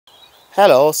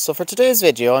Hello, so for today's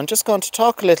video I'm just going to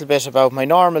talk a little bit about my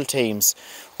normal teams,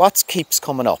 what keeps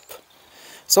coming up.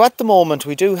 So at the moment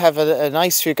we do have a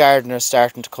nice few gardeners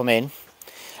starting to come in,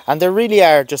 and they really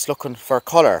are just looking for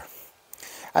colour.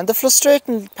 And the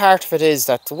frustrating part of it is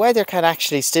that the weather can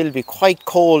actually still be quite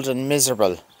cold and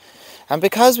miserable. And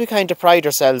because we kind of pride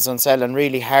ourselves on selling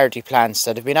really hardy plants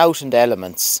that have been out in the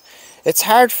elements, it's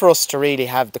hard for us to really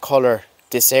have the colour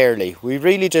this early. We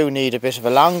really do need a bit of a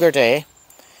longer day,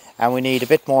 and we need a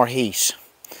bit more heat.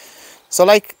 So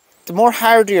like the more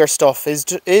hardier stuff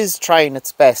is trying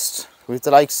its best, with the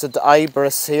likes of the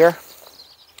Ibis here,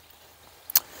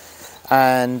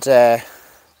 and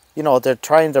you know, they're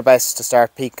trying their best to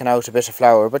start peeking out a bit of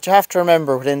flower, but you have to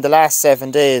remember within the last 7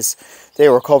 days they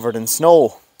were covered in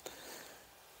snow,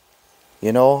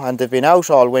 you know, and they've been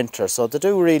out all winter, so they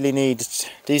do really need,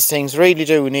 these things really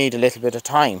do need a little bit of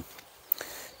time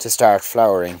to start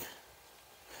flowering.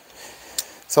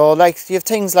 So like you have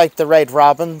things like the red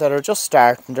robin that are just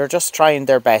starting, they're just trying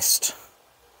their best.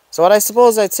 So what I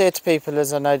suppose I'd say to people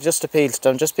is, and I just appeal to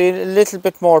them, just be a little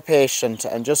bit more patient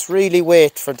and just really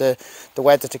wait for the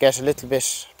weather to get a little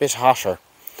bit hotter.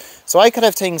 So I could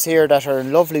have things here that are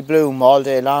in lovely bloom all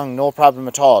day long, no problem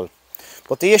at all.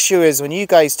 But the issue is when you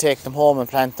guys take them home and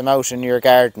plant them out in your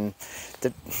garden,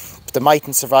 they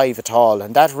mightn't survive at all,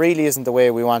 and that really isn't the way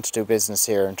we want to do business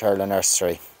here in Turlough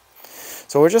Nursery.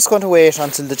 So we're just going to wait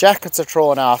until the jackets are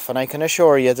thrown off, and I can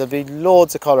assure you there'll be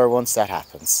loads of colour once that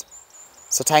happens.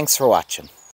 So thanks for watching.